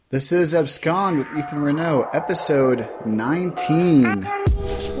This is Abscond with Ethan Renault, episode 19.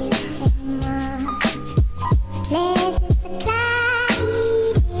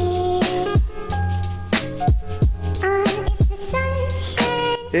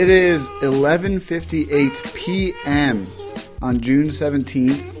 It is 11:58 p.m. on June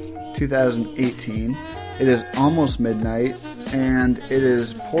 17th, 2018. It is almost midnight, and it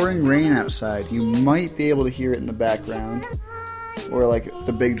is pouring rain outside. You might be able to hear it in the background, or like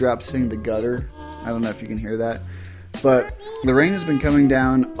the big drops hitting the gutter. I don't know if you can hear that. But the rain has been coming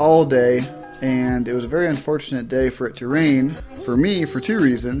down all day, and it was a very unfortunate day for it to rain, for me, for two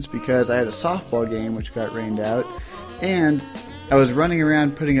reasons. Because I had a softball game which got rained out, and I was running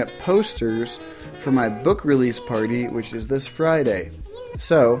around putting up posters for my book release party, which is this Friday.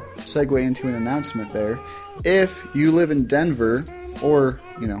 So, segue into an announcement there. If you live in Denver, or,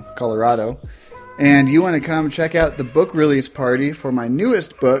 Colorado, and you want to come check out the book release party for my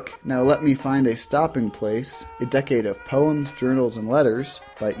newest book, Now Let Me Find a Stopping Place, A Decade of Poems, Journals, and Letters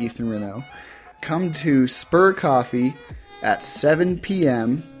by Ethan Renault, come to Spur Coffee at 7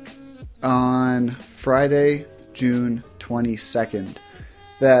 p.m. on Friday, June 22nd.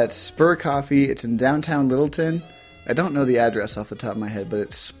 That's Spur Coffee. It's in downtown Littleton. I don't know the address off the top of my head, but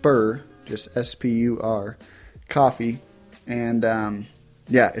it's Spur, just S-P-U-R, Coffee. And,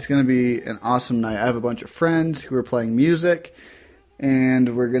 it's going to be an awesome night. I have a bunch of friends who are playing music,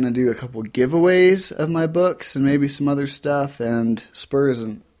 and we're going to do a couple giveaways of my books and maybe some other stuff. And Spur is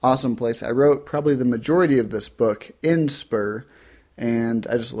an awesome place. I wrote probably the majority of this book in Spur, and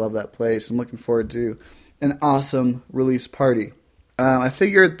I just love that place. I'm looking forward to an awesome release party. I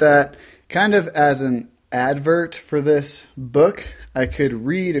figured that kind of as an advert for this book, I could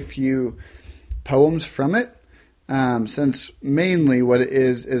read a few poems from it, since mainly what it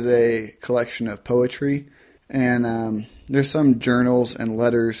is a collection of poetry, and there's some journals and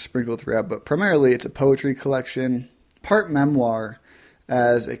letters sprinkled throughout, but primarily it's a poetry collection, part memoir,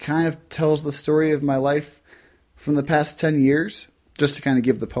 as it kind of tells the story of my life from the past 10 years. Just to kind of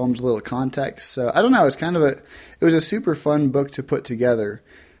give the poems a little context. So, I don't know, it was a super fun book to put together,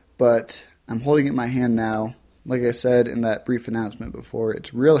 but I'm holding it in my hand now. Like I said in that brief announcement before,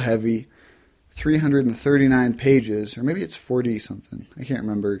 it's real heavy, 339 pages, or maybe it's 40 something. I can't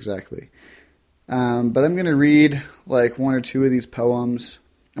remember exactly. But I'm going to read like one or two of these poems.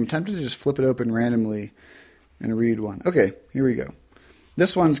 I'm tempted to just flip it open randomly and read one. Okay, here we go.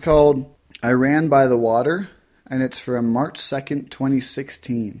 This one's called I Ran by the Water, and it's from March 2nd,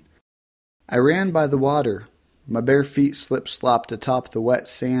 2016. I ran by the water. My bare feet slip-slopped atop the wet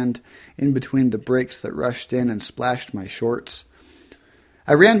sand in between the breaks that rushed in and splashed my shorts.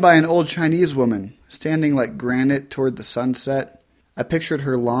 I ran by an old Chinese woman, standing like granite toward the sunset. I pictured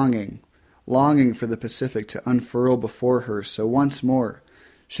her longing for the Pacific to unfurl before her so once more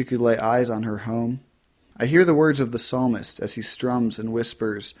she could lay eyes on her home. I hear the words of the psalmist as he strums and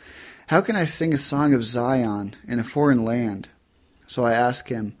whispers, "How can I sing a song of Zion in a foreign land?" So I ask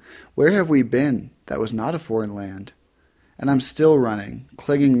him, "Where have we been that was not a foreign land?" And I'm still running,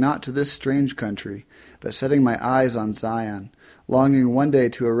 clinging not to this strange country, but setting my eyes on Zion, longing one day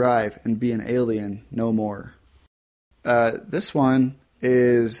to arrive and be an alien no more. This one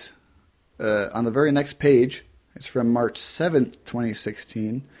is on the very next page. It's from March 7th,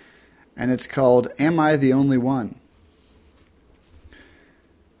 2016, and it's called Am I the Only One?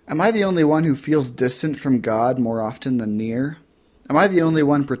 Am I the only one who feels distant from God more often than near? Am I the only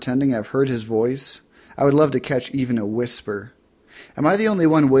one pretending I've heard his voice? I would love to catch even a whisper. Am I the only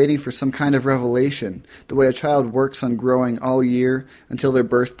one waiting for some kind of revelation, the way a child works on growing all year until their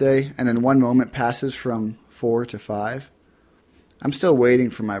birthday and in one moment passes from 4 to 5? I'm still waiting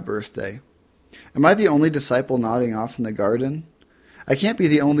for my birthday. Am I the only disciple nodding off in the garden? I can't be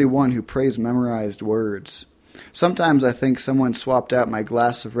the only one who prays memorized words. Sometimes I think someone swapped out my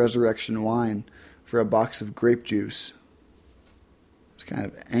glass of resurrection wine for a box of grape juice. It's kind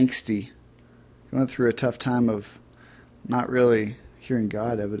of angsty. Going through a tough time of not really hearing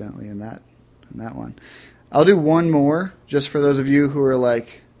God, evidently, in that one. I'll do one more, just for those of you who are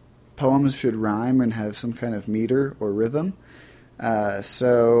like, poems should rhyme and have some kind of meter or rhythm.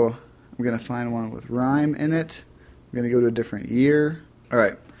 So I'm going to find one with rhyme in it. I'm going to go to a different year. All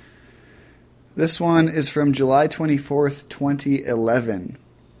right. This one is from July 24th, 2011.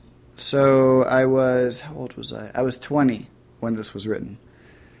 So how old was I? I was 20 when this was written.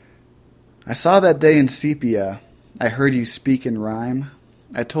 I saw that day in sepia. I heard you speak in rhyme.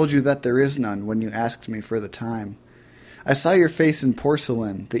 I told you that there is none when you asked me for the time. I saw your face in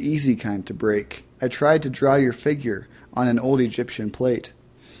porcelain, the easy kind to break. I tried to draw your figure on an old Egyptian plate.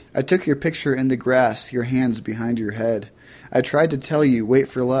 I took your picture in the grass, your hands behind your head. I tried to tell you, wait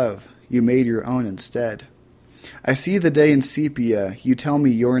for love. You made your own instead. I see the day in sepia. You tell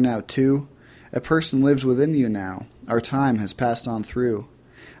me you're now too. A person lives within you now. Our time has passed on through.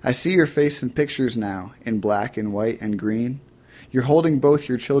 I see your face in pictures now, in black and white and green. You're holding both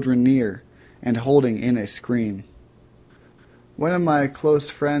your children near, and holding in a screen. One of my close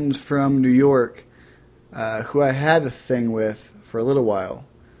friends from New York, who I had a thing with for a little while,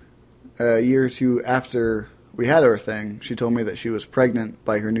 a year or two after we had our thing, she told me that she was pregnant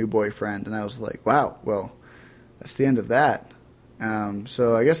by her new boyfriend, and I was like, wow, well, that's the end of that.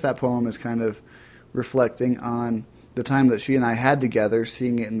 So I guess that poem is kind of reflecting on the time that she and I had together,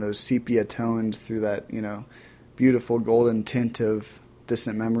 seeing it in those sepia tones through that, beautiful golden tint of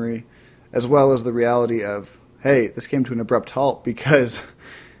distant memory, as well as the reality of, hey, this came to an abrupt halt because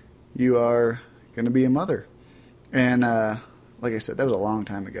you are going to be a mother. And like I said, that was a long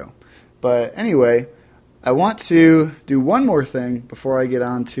time ago. But anyway, I want to do one more thing before I get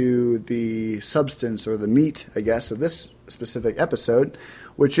on to the substance or the meat, I guess, of this specific episode,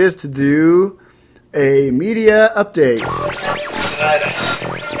 which is to do a media update.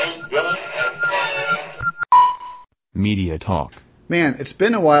 Media talk. Man, it's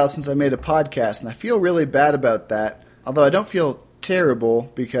been a while since I made a podcast, and I feel really bad about that. Although I don't feel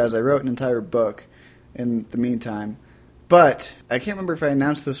terrible because I wrote an entire book in the meantime. But I can't remember if I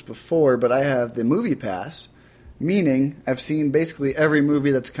announced this before, but I have the Movie Pass, meaning I've seen basically every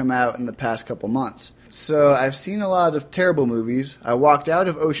movie that's come out in the past couple months. So I've seen a lot of terrible movies. I walked out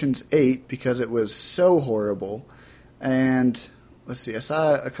of Ocean's 8 because it was so horrible. And let's see, I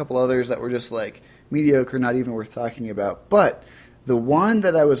saw a couple others that were just like mediocre, not even worth talking about. But the one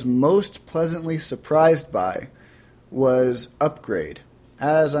that I was most pleasantly surprised by was Upgrade.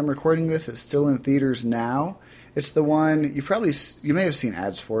 As I'm recording this, it's still in theaters now. It's the one, you may have seen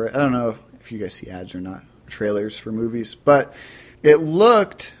ads for it. I don't know if you guys see ads or not, trailers for movies. But it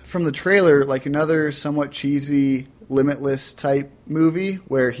looked, from the trailer, like another somewhat cheesy, Limitless type movie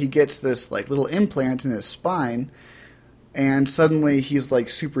where he gets this like little implant in his spine and suddenly he's like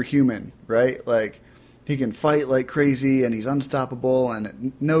superhuman, right? Like he can fight like crazy and he's unstoppable and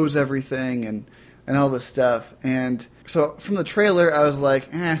it knows everything and all this stuff. And so from the trailer, I was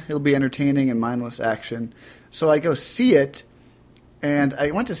like, it'll be entertaining and mindless action. So I go see it, and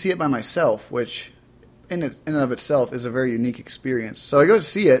I went to see it by myself, which in and of itself is a very unique experience. So I go to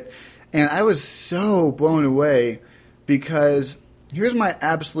see it, and I was so blown away because here's my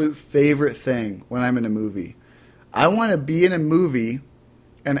absolute favorite thing when I'm in a movie. I want to be in a movie,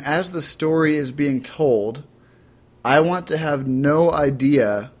 and as the story is being told, I want to have no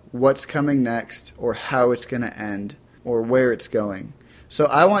idea what's coming next or how it's going to end or where it's going. So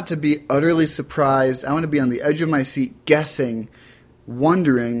I want to be utterly surprised. I want to be on the edge of my seat guessing,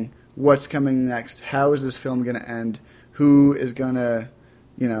 wondering what's coming next. How is this film going to end? Who is going to,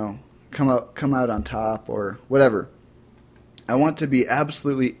 come out on top or whatever. I want to be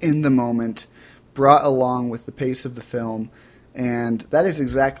absolutely in the moment, brought along with the pace of the film, and that is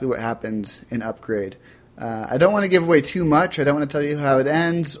exactly what happens in Upgrade. I don't want to give away too much. I don't want to tell you how it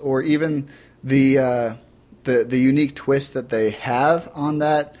ends or even the unique twist that they have on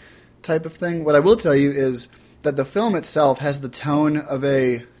that type of thing. What I will tell you is that the film itself has the tone of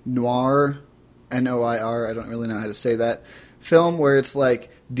a noir, N-O-I-R, I don't really know how to say that, film where it's like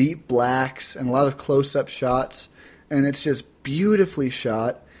deep blacks and a lot of close-up shots, and it's just beautifully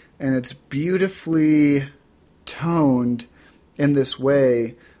shot, and it's beautifully toned in this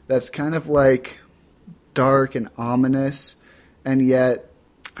way that's kind of like dark and ominous, and yet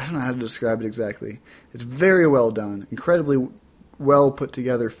I don't know how to describe it exactly. It's very well done, incredibly well put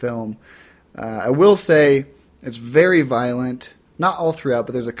together film. I will say it's very violent, not all throughout,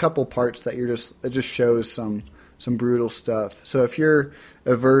 but there's a couple parts that it just shows some brutal stuff. So if you're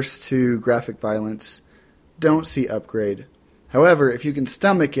averse to graphic violence, don't see Upgrade. However, if you can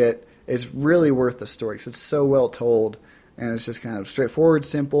stomach it, it's really worth the story because it's so well told, and it's just kind of straightforward,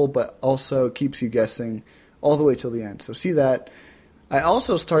 simple, but also keeps you guessing all the way till the end. So see that. I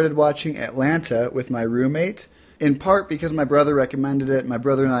also started watching Atlanta with my roommate, in part because my brother recommended it. My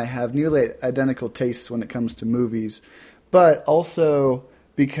brother and I have nearly identical tastes when it comes to movies, but also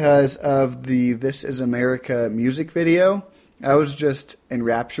because of the This Is America music video. I was just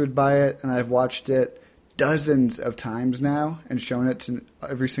enraptured by it, and I've watched it dozens of times now and shown it to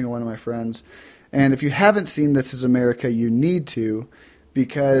every single one of my friends. And if you haven't seen This Is America, you need to,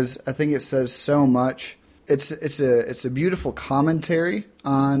 because I think it says so much. It's a beautiful commentary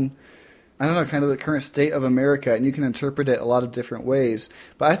on, I don't know, kind of the current state of America, and you can interpret it a lot of different ways.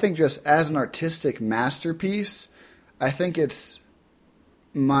 But I think just as an artistic masterpiece, I think it's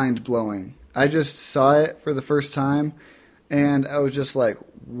mind-blowing. I just saw it for the first time, and I was just like,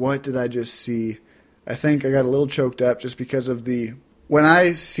 what did I just see? I think I got a little choked up just because of when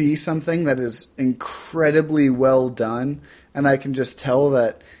I see something that is incredibly well done, and I can just tell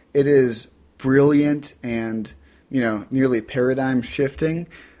that it is brilliant and, nearly paradigm shifting,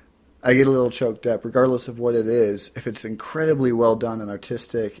 I get a little choked up, regardless of what it is. If it's incredibly well done and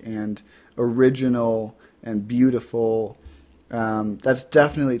artistic and original and beautiful, that's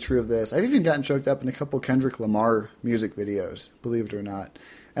definitely true of this. I've even gotten choked up in a couple Kendrick Lamar music videos, believe it or not.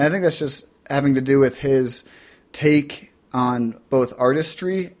 And I think that's just having to do with his take on both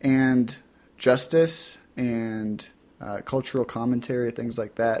artistry and justice and cultural commentary, things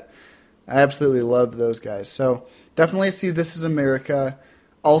like that. I absolutely love those guys. So definitely see This Is America.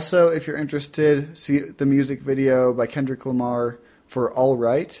 Also, if you're interested, see the music video by Kendrick Lamar for All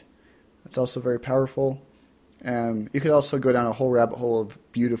Right. That's also very powerful. You could also go down a whole rabbit hole of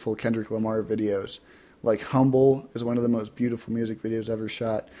beautiful Kendrick Lamar videos. Like Humble is one of the most beautiful music videos ever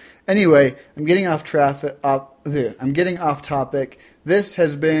shot. Anyway, I'm getting off topic. This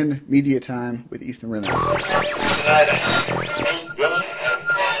has been Media Time with Ethan Renner.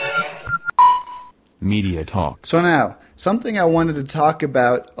 Media Talk. So now, something I wanted to talk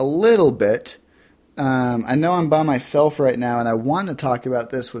about a little bit. I know I'm by myself right now, and I want to talk about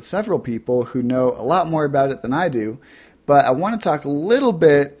this with several people who know a lot more about it than I do. But I want to talk a little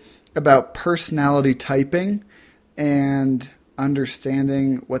bit about personality typing and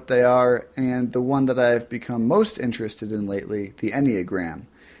understanding what they are, and the one that I've become most interested in lately, the Enneagram.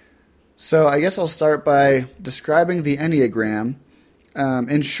 So I guess I'll start by describing the Enneagram.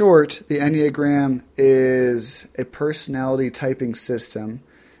 In short, the Enneagram is a personality typing system,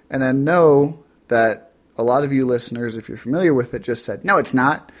 and I know that a lot of you listeners, if you're familiar with it, just said, no, it's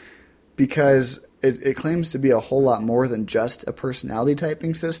not, because it claims to be a whole lot more than just a personality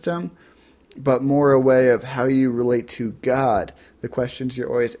typing system, but more a way of how you relate to God, the questions you're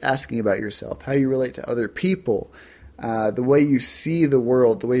always asking about yourself, how you relate to other people, the way you see the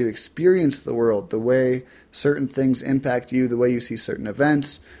world, the way you experience the world, the way certain things impact you, the way you see certain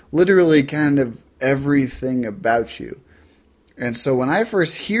events, literally kind of everything about you. And so when I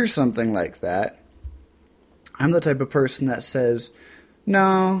first hear something like that, I'm the type of person that says,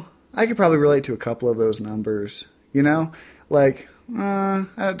 no, I could probably relate to a couple of those numbers, Like,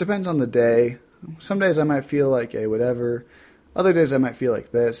 it depends on the day. Some days I might feel like, hey, whatever. Other days I might feel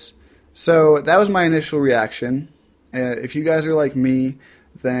like this. So that was my initial reaction. If you guys are like me,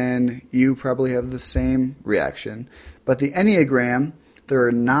 then you probably have the same reaction. But the Enneagram, there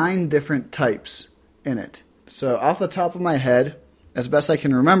are 9 different types in it. So off the top of my head, as best I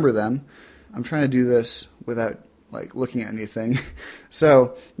can remember them, I'm trying to do this without looking at anything.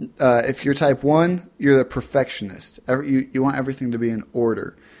 So if you're type 1, you're the perfectionist. You want everything to be in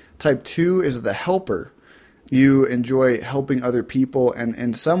order. Type 2 is the helper. You enjoy helping other people, and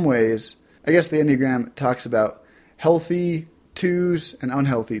in some ways, I guess the Enneagram talks about healthy 2s and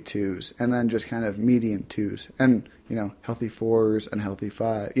unhealthy 2s, and then just kind of median 2s, and healthy 4s, unhealthy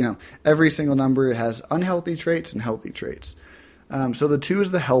 5. Every single number has unhealthy traits and healthy traits. So the 2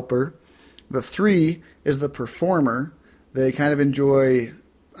 is the helper. The 3 is the performer. They kind of enjoy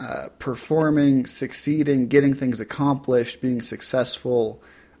performing, succeeding, getting things accomplished, being successful,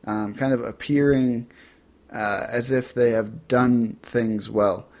 kind of appearing as if they have done things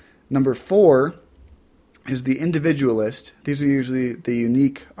well. Number 4 is the individualist. These are usually the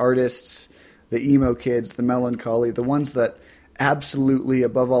unique artists, the emo kids, the melancholy, the ones that absolutely,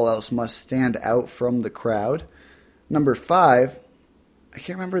 above all else, must stand out from the crowd. Number 5, I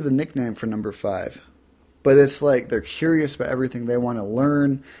can't remember the nickname for number 5, but it's like they're curious about everything. They want to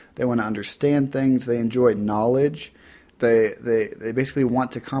learn. They want to understand things. They enjoy knowledge. They basically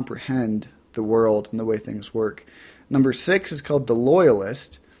want to comprehend the world and the way things work. Number 6 is called the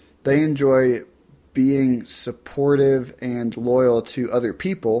loyalist. They enjoy being supportive and loyal to other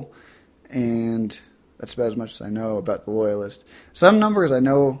people, and that's about as much as I know about the loyalist. Some numbers I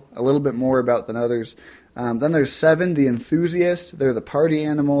know a little bit more about than others. Then there's 7, the enthusiast. They're the party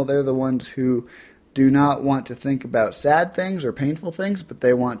animal. They're the ones who do not want to think about sad things or painful things, but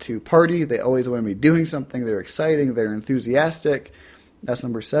they want to party. They always want to be doing something. They're exciting. They're enthusiastic. That's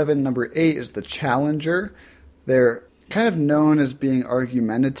number 7. Number 8 is the challenger. They're kind of known as being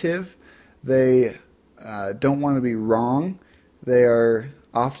argumentative. They don't want to be wrong. They are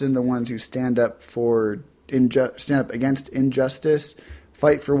often the ones who stand up against injustice,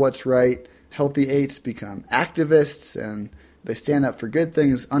 fight for what's right. Healthy 8s become activists, and they stand up for good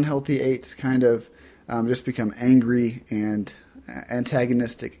things. Unhealthy 8s kind of just become angry and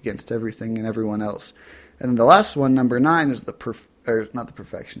antagonistic against everything and everyone else. And then the last one, number 9, is not the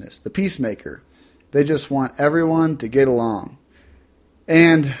perfectionist, the peacemaker. They just want everyone to get along.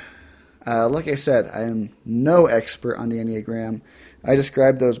 And like I said, I am no expert on the Enneagram. I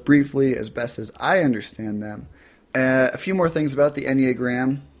describe those briefly as best as I understand them. A few more things about the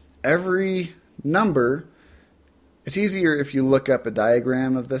Enneagram. Every number, it's easier if you look up a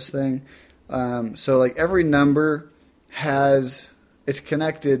diagram of this thing. So like every number it's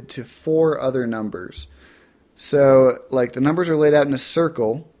connected to 4 other numbers. So like the numbers are laid out in a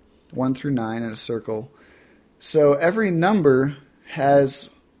circle, 1 through 9 in a circle. So every number has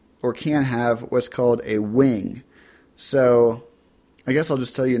or can have what's called a wing. So I guess I'll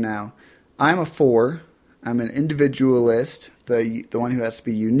just tell you now. I'm a 4. I'm an individualist, the one who has to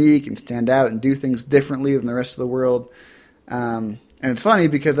be unique and stand out and do things differently than the rest of the world. And it's funny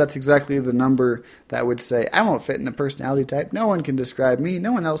because that's exactly the number that would say, I won't fit in a personality type. No one can describe me.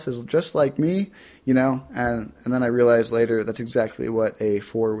 No one else is just like me, And then I realized later that's exactly what a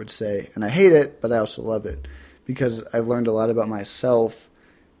 4 would say. And I hate it, but I also love it because I've learned a lot about myself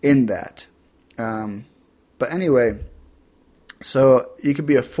in that. But anyway, so you could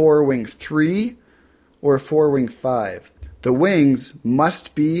be a 4-wing 3 or a 4-wing 5. The wings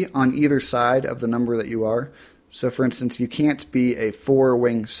must be on either side of the number that you are. So, for instance, you can't be a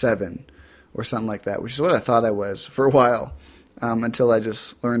 4-wing 7 or something like that, which is what I thought I was for a while until I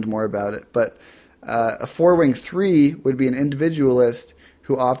just learned more about it. But a 4-wing 3 would be an individualist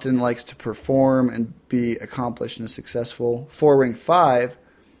who often likes to perform and be accomplished and successful. 4-wing 5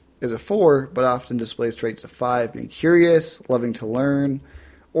 is a 4, but often displays traits of 5, being curious, loving to learn,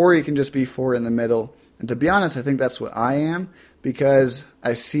 or you can just be 4 in the middle. And to be honest, I think that's what I am, because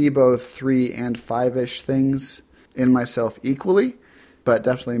I see both 3 and 5-ish things in myself equally, but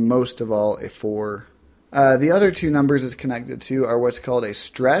definitely most of all a 4. The other 2 numbers it's connected to are what's called a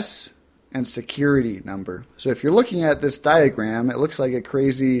stress and security number. So if you're looking at this diagram, it looks like a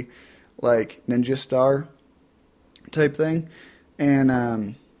crazy like ninja star type thing.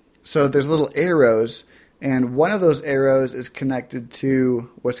 And so there's little arrows, and one of those arrows is connected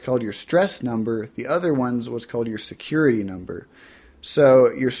to what's called your stress number. The other one's what's called your security number.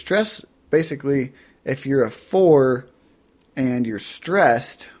 So your stress, basically, if you're a 4 and you're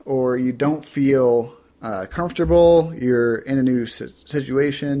stressed or you don't feel comfortable, you're in a new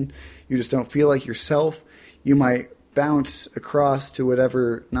situation, you just don't feel like yourself, you might bounce across to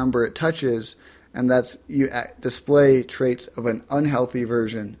whatever number it touches, and that's you display traits of an unhealthy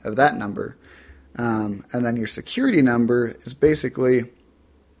version of that number. And then your security number is basically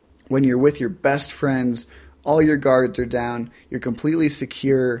when you're with your best friends, all your guards are down, you're completely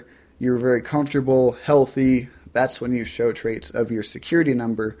secure, you're very comfortable, healthy. That's when you show traits of your security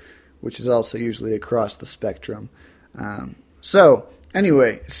number, which is also usually across the spectrum. So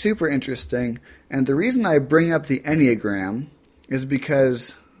anyway, super interesting. And the reason I bring up the Enneagram is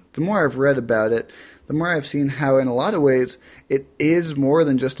because the more I've read about it, the more I've seen how in a lot of ways it is more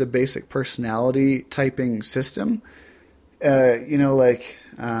than just a basic personality typing system. The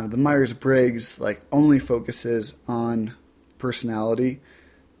Myers-Briggs only focuses on personality,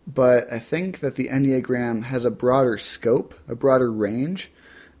 but I think that the Enneagram has a broader scope, a broader range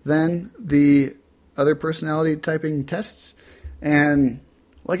than the other personality typing tests. And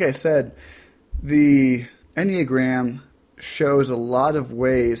like I said, the Enneagram shows a lot of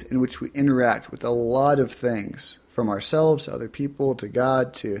ways in which we interact with a lot of things, from ourselves to other people to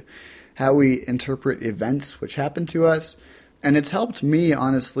God to how we interpret events which happen to us. And it's helped me,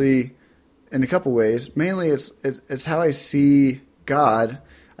 honestly, in a couple ways. Mainly it's how I see God.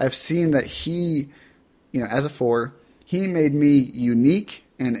 I've seen that He, as a 4, He made me unique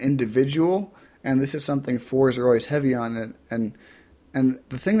and individual, and this is something 4s are always heavy on. And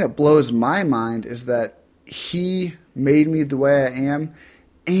the thing that blows my mind is that He made me the way I am,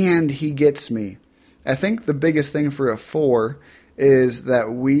 and He gets me. I think the biggest thing for a 4 is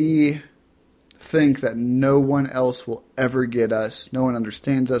that we think that no one else will ever get us, no one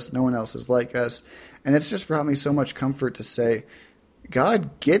understands us, no one else is like us, and it's just brought me so much comfort to say,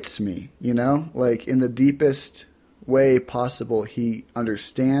 God gets me, in the deepest way possible. He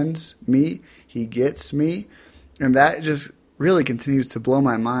understands me, He gets me, and that just really continues to blow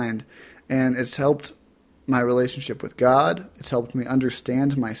my mind, and it's helped my relationship with God. It's helped me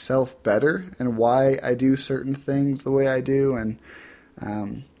understand myself better and why I do certain things the way I do, and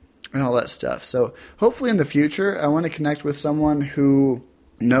all that stuff. So hopefully in the future, I want to connect with someone who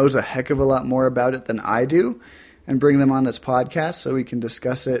knows a heck of a lot more about it than I do and bring them on this podcast so we can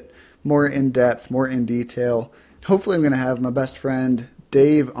discuss it more in depth, more in detail. Hopefully I'm going to have my best friend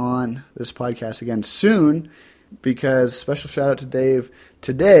Dave on this podcast again soon, because special shout out to Dave.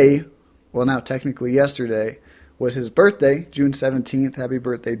 Today, well now technically yesterday, was his birthday, June 17th. Happy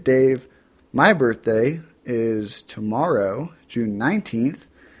birthday, Dave. My birthday is tomorrow, June 19th,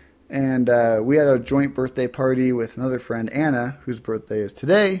 and we had a joint birthday party with another friend, Anna, whose birthday is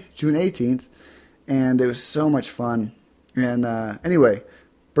today, June 18th, and it was so much fun. And anyway,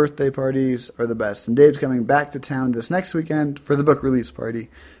 birthday parties are the best. And Dave's coming back to town this next weekend for the book release party.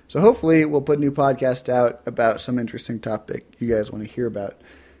 So hopefully we'll put a new podcast out about some interesting topic you guys want to hear about.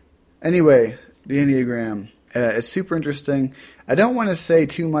 Anyway, the Enneagram. It's super interesting. I don't want to say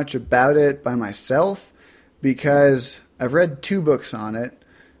too much about it by myself because I've read 2 books on it,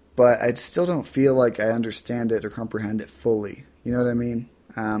 but I still don't feel like I understand it or comprehend it fully. You know what I mean?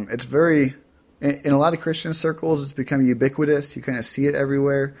 It's very... In a lot of Christian circles, it's become ubiquitous. You kind of see it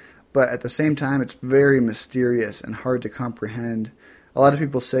everywhere. But at the same time, it's very mysterious and hard to comprehend. A lot of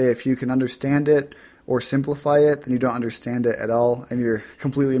people say if you can understand it or simplify it, then you don't understand it at all, and you're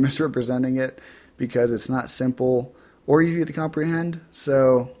completely misrepresenting it because it's not simple or easy to comprehend.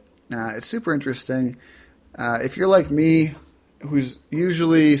 So it's super interesting. If you're like me, who's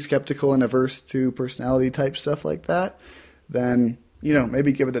usually skeptical and averse to personality type stuff like that, then...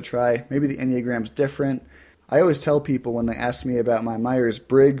 maybe give it a try. Maybe the Enneagram's different. I always tell people when they ask me about my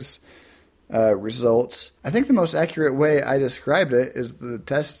Myers-Briggs results, I think the most accurate way I described it is the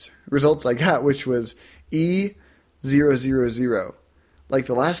test results I got, which was E000. Like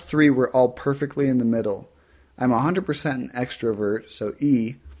the last 3 were all perfectly in the middle. I'm 100% an extrovert, so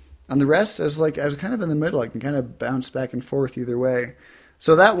E. And the rest is like I was kind of in the middle. I can kind of bounce back and forth either way.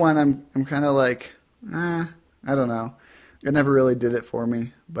 So that one I'm kind of like, I don't know. It never really did it for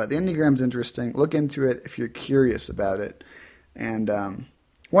me, but the Enneagram's interesting. Look into it if you're curious about it. And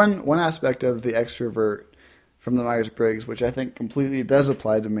one aspect of the extrovert from the Myers-Briggs, which I think completely does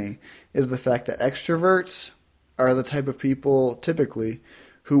apply to me, is the fact that extroverts are the type of people, typically,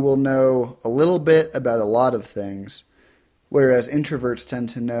 who will know a little bit about a lot of things, whereas introverts tend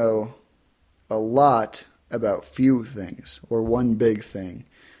to know a lot about few things, or one big thing.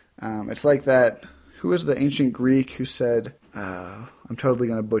 It's like that... Who was the ancient Greek who said, I'm totally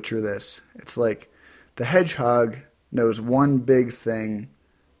going to butcher this. It's like the hedgehog knows one big thing,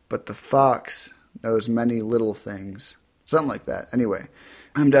 but the fox knows many little things. Something like that. Anyway,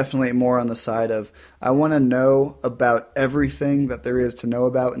 I'm definitely more on the side of I want to know about everything that there is to know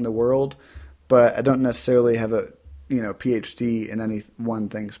about in the world, but I don't necessarily have a PhD in any one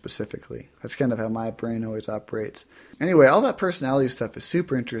thing specifically. That's kind of how my brain always operates. Anyway, all that personality stuff is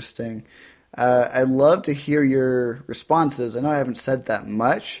super interesting. I'd love to hear your responses. I know I haven't said that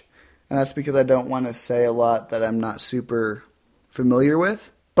much, and that's because I don't want to say a lot that I'm not super familiar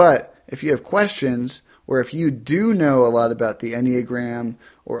with. But if you have questions, or if you do know a lot about the Enneagram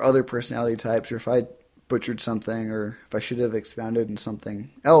or other personality types, or if I butchered something, or if I should have expounded on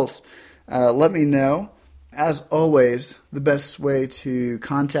something else, let me know. As always, the best way to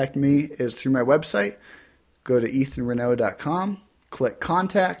contact me is through my website. Go to ethanrenault.com. Click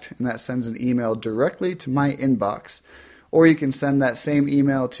contact, and that sends an email directly to my inbox. Or you can send that same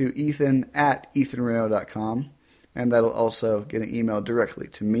email to ethan@ethanrenault.com, and that'll also get an email directly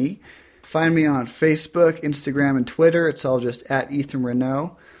to me. Find me on Facebook, Instagram, and Twitter. It's all just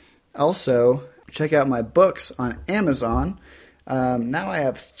 @EthanRenault. Also, check out my books on Amazon. Now I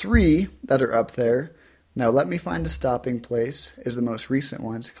have 3 that are up there. Now Let Me Find a Stopping Place is the most recent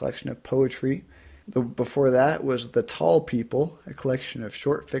one. It's a collection of poetry. Before that was The Tall People, a collection of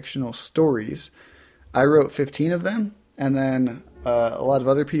short fictional stories. I wrote 15 of them, and then a lot of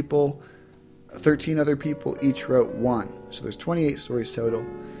other people, 13 other people, each wrote 1. So there's 28 stories total.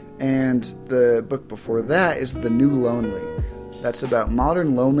 And the book before that is The New Lonely. That's about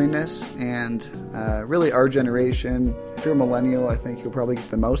modern loneliness and really our generation. If you're a millennial, I think you'll probably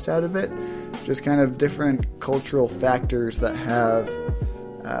get the most out of it. Just kind of different cultural factors that have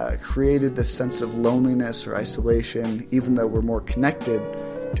created this sense of loneliness or isolation, even though we're more connected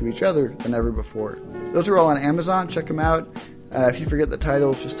to each other than ever before. Those are all on Amazon. Check them out. If you forget the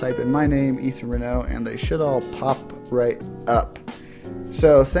titles, just type in my name, Ethan Renault, and they should all pop right up.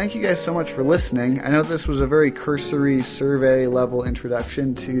 So thank you guys so much for listening. I know this was a very cursory survey-level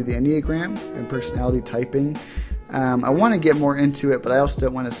introduction to the Enneagram and personality typing. I want to get more into it, but I also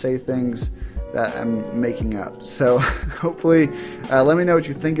don't want to say things that I'm making up. So hopefully let me know what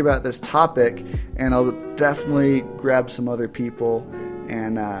you think about this topic, and I'll definitely grab some other people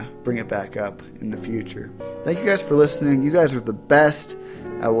and bring it back up in the future. Thank you guys for listening. You guys are the best.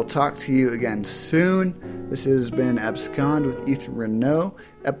 I will talk to you again soon. This has been Abscond with Ethan Renault,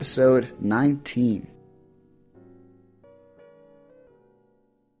 episode 19.